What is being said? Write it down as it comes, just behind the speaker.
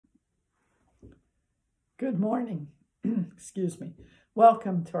Good morning. Excuse me.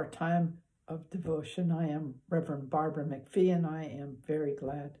 Welcome to our time of devotion. I am Reverend Barbara McPhee, and I am very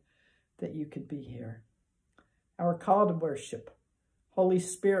glad that you could be here. Our call to worship. Holy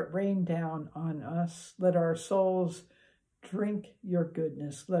Spirit, rain down on us. Let our souls drink your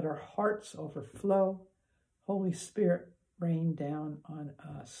goodness. Let our hearts overflow. Holy Spirit, rain down on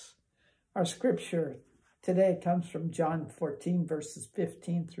us. Our scripture today comes from John 14, verses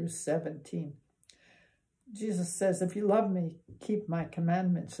 15 through 17. Jesus says, if you love me, keep my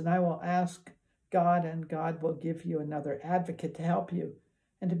commandments, and I will ask God, and God will give you another advocate to help you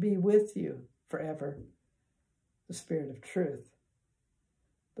and to be with you forever, the Spirit of truth.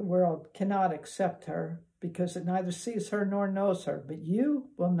 The world cannot accept her because it neither sees her nor knows her, but you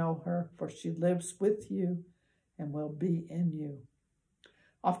will know her, for she lives with you and will be in you.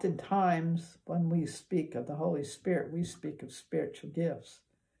 Oftentimes, when we speak of the Holy Spirit, we speak of spiritual gifts.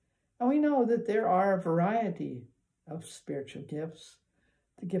 And we know that there are a variety of spiritual gifts.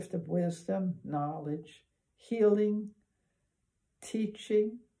 The gift of wisdom, knowledge, healing,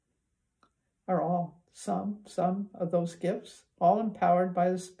 teaching are all some of those gifts, all empowered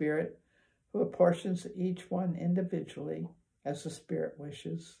by the Spirit, who apportions each one individually as the Spirit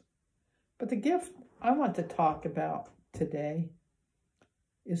wishes. But the gift I want to talk about today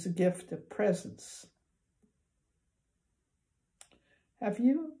is the gift of presence. Have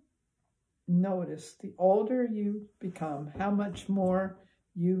you notice the older you become, how much more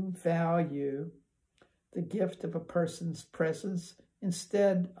you value the gift of a person's presence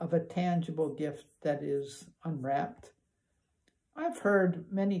instead of a tangible gift that is unwrapped? I've heard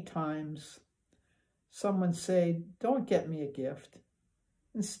many times someone say, don't get me a gift.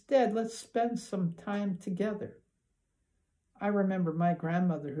 Instead, let's spend some time together. I remember my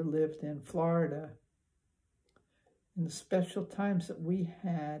grandmother who lived in Florida, and the special times that we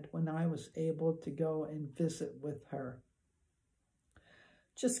had when I was able to go and visit with her.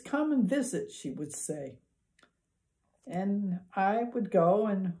 Just come and visit, she would say. And I would go,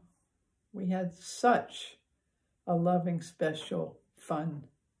 and we had such a loving, special, fun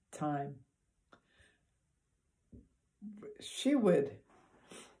time. She would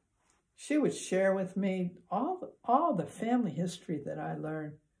share with me all the family history that I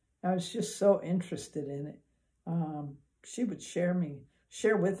learned. I was just so interested in it. She would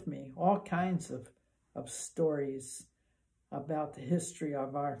share with me all kinds of stories about the history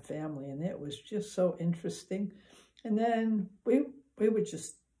of our family, and it was just so interesting. And then we would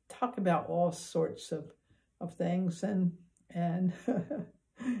just talk about all sorts of things, and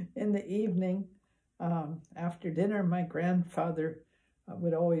in the evening, after dinner, my grandfather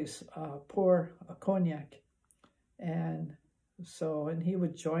would always pour a cognac, and he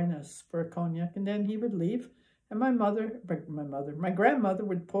would join us for a cognac, and then he would leave. And my grandmother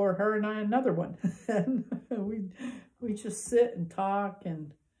would pour her and I another one. And we just sit and talk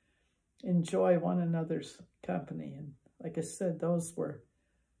and enjoy one another's company. And like I said, those were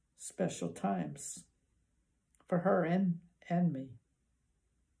special times for her and me.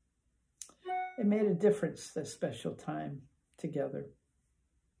 It made a difference, that special time together.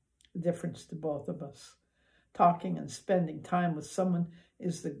 A difference to both of us. Talking and spending time with someone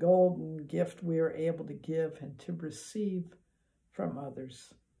is the golden gift we are able to give and to receive from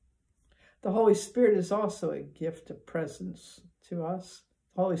others. The Holy Spirit is also a gift of presence to us.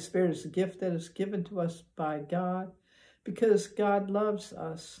 The Holy Spirit is a gift that is given to us by God because God loves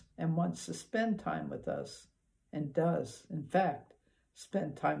us and wants to spend time with us, and does, in fact,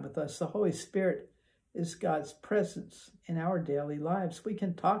 spend time with us. The Holy Spirit is God's presence in our daily lives. We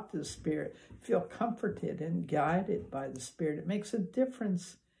can talk to the Spirit, feel comforted and guided by the Spirit. It makes a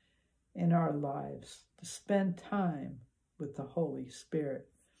difference in our lives to spend time with the Holy Spirit.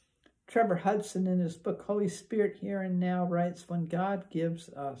 Trevor Hudson, in his book, Holy Spirit Here and Now, writes, when God gives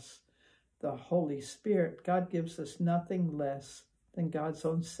us the Holy Spirit, God gives us nothing less than God's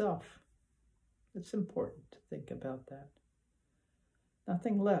own self. It's important to think about that.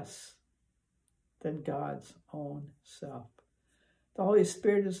 Nothing less than God's own self. The Holy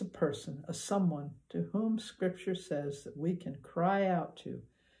Spirit is a person, a someone to whom Scripture says that we can cry out to,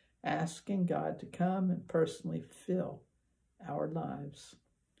 asking God to come and personally fill our lives.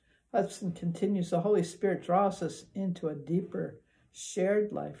 Hudson continues, the Holy Spirit draws us into a deeper,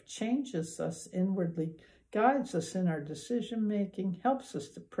 shared life, changes us inwardly, guides us in our decision-making, helps us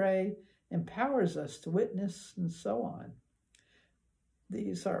to pray, empowers us to witness, and so on.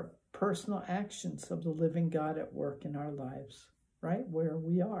 These are personal actions of the living God at work in our lives, right where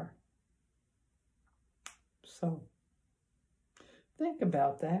we are. So, think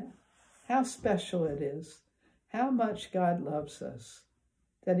about that, how special it is, how much God loves us,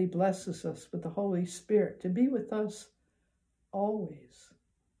 that he blesses us with the Holy Spirit to be with us always.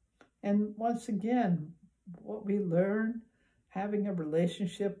 And once again, what we learn, having a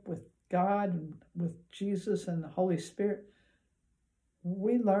relationship with God and with Jesus and the Holy Spirit,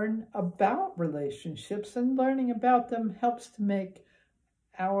 we learn about relationships, and learning about them helps to make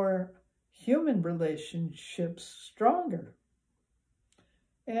our human relationships stronger.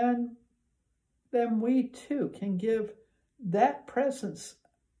 And then we too can give that presence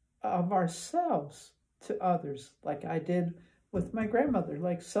of ourselves to others, like I did with my grandmother,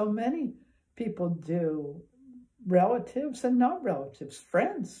 like so many people do, relatives and not relatives,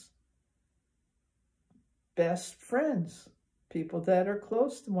 friends, best friends, people that are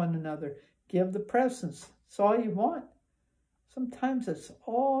close to one another. Give the presence. It's all you want. Sometimes it's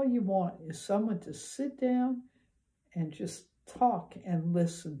all you want is someone to sit down and just talk and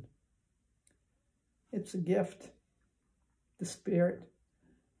listen. It's a gift, the Spirit,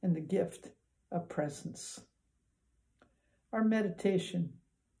 and the gift of presence. Our meditation,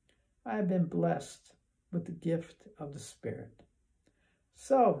 I have been blessed with the gift of the Spirit.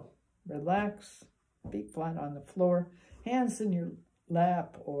 So, relax, feet flat on the floor, hands in your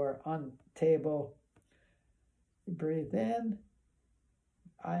lap or on the table. Breathe in.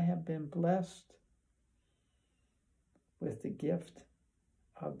 I have been blessed with the gift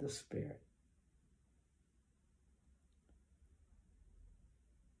of the Spirit.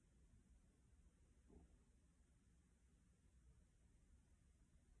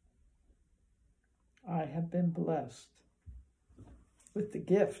 I have been blessed with the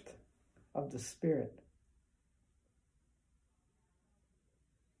gift of the Spirit.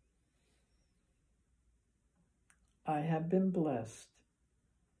 I have been blessed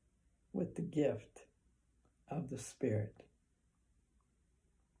with the gift of the Spirit.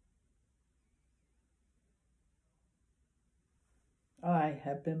 I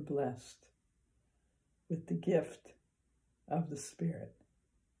have been blessed with the gift of the Spirit.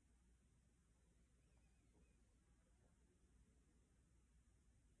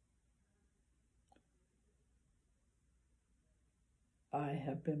 I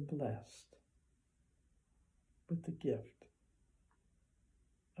have been blessed with the gift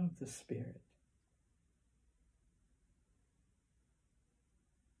of the Spirit.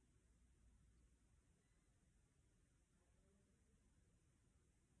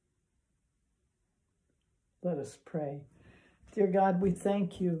 Let us pray. Dear God, we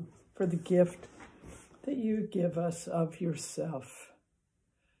thank you for the gift that you give us of yourself,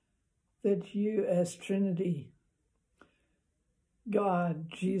 that you as Trinity,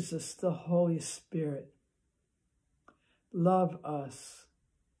 God, Jesus, the Holy Spirit, love us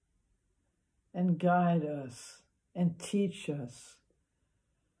and guide us and teach us.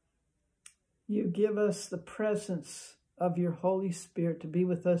 You give us the presence of your Holy Spirit to be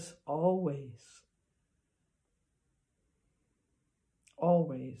with us always.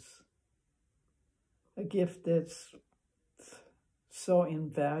 Always. A gift that's so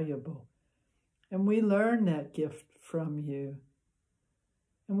invaluable. And we learn that gift from you.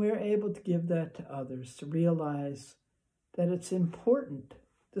 And we're able to give that to others, to realize that it's important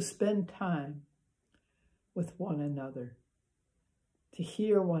to spend time with one another, to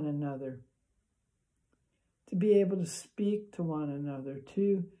hear one another, to be able to speak to one another,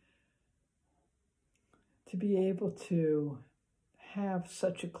 to be able to have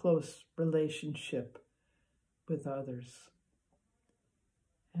such a close relationship with others.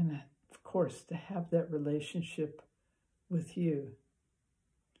 And of course, to have that relationship with you.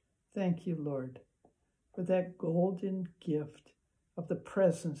 Thank you, Lord, for that golden gift of the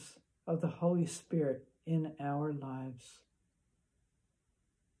presence of the Holy Spirit in our lives.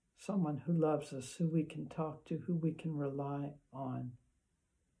 Someone who loves us, who we can talk to, who we can rely on.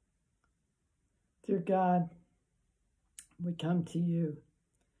 Dear God, we come to you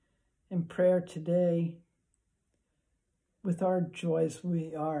in prayer today with our joys.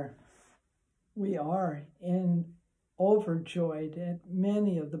 We are overjoyed at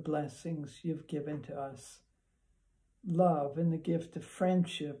many of the blessings you've given to us. Love and the gift of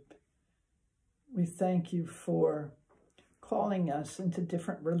friendship. We thank you for calling us into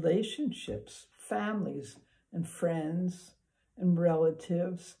different relationships, families and friends and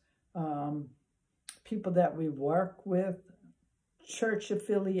relatives, people that we work with, church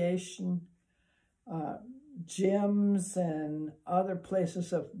affiliation, gyms and other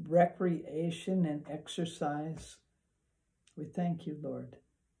places of recreation and exercise. We thank you, Lord.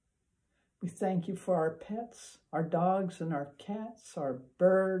 We thank you for our pets, our dogs and our cats, our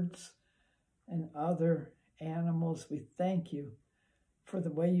birds and other animals. We thank you for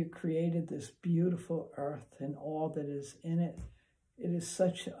the way you created this beautiful earth and all that is in it. It is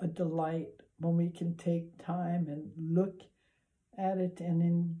such a delight when we can take time and look at it and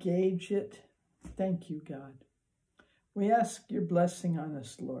engage it. Thank you, God. We ask your blessing on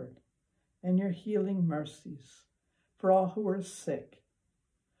us, Lord, and your healing mercies for all who are sick,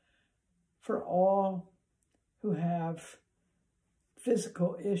 for all who have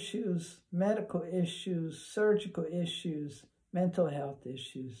physical issues, medical issues, surgical issues, mental health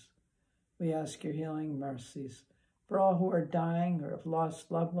issues. We ask your healing mercies for all who are dying or have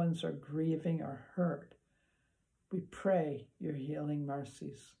lost loved ones or grieving or hurt. We pray your healing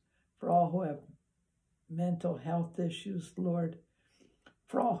mercies for all who have mental health issues, Lord,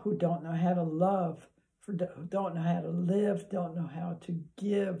 for all who don't know how to love, for who don't know how to live, don't know how to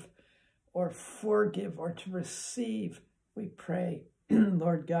give or forgive or to receive. We pray,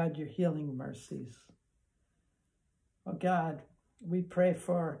 Lord God, your healing mercies. Oh God, we pray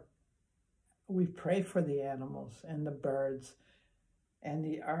for the animals and the birds and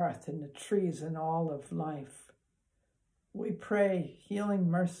the earth and the trees and all of life. We pray healing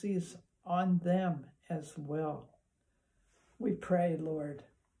mercies on them as well. We pray, Lord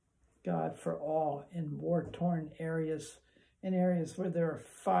God, for all in war-torn areas, in areas where there are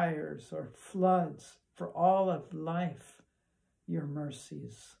fires or floods, for all of life, your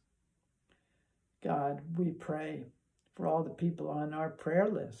mercies. God, we pray for all the people on our prayer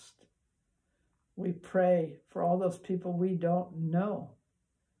list. We pray for all those people we don't know,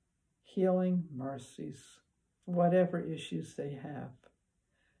 healing mercies, whatever issues they have.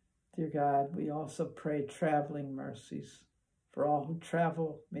 Dear God, we also pray traveling mercies for all who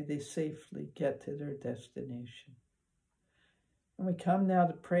travel. May they safely get to their destination. And we come now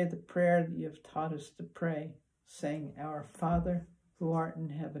to pray the prayer that you have taught us to pray, saying, Our Father, who art in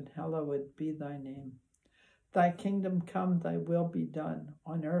heaven, hallowed be thy name. Thy kingdom come, thy will be done,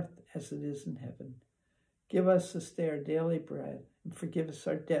 on earth as it is in heaven. Give us this day our daily bread, and forgive us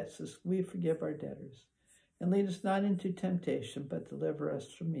our debts as we forgive our debtors. And lead us not into temptation, but deliver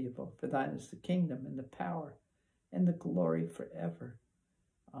us from evil. For thine is the kingdom, and the power, and the glory forever.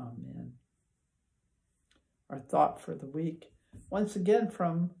 Amen. Our thought for the week, once again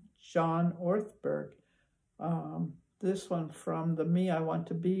from John Orthberg. This one from the Me I Want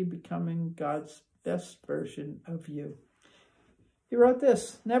to Be, Becoming God's Best Version of You. He wrote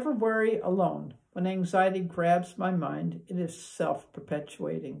this: Never worry alone. When anxiety grabs my mind, it is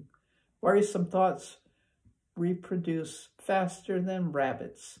self-perpetuating. Worrisome thoughts reproduce faster than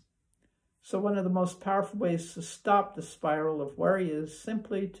rabbits. So one of the most powerful ways to stop the spiral of worry is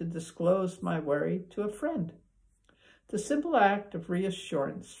simply to disclose my worry to a friend. The simple act of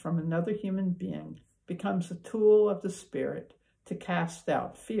reassurance from another human being becomes a tool of the Spirit to cast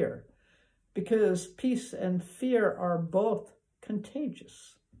out fear, because peace and fear are both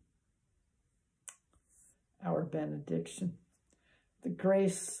contagious. Our benediction. The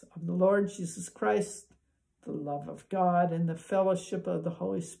grace of the Lord Jesus Christ, the love of God, and the fellowship of the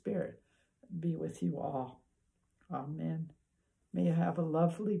Holy Spirit be with you all. Amen. May you have a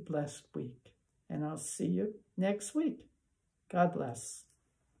lovely, blessed week, and I'll see you next week. God bless.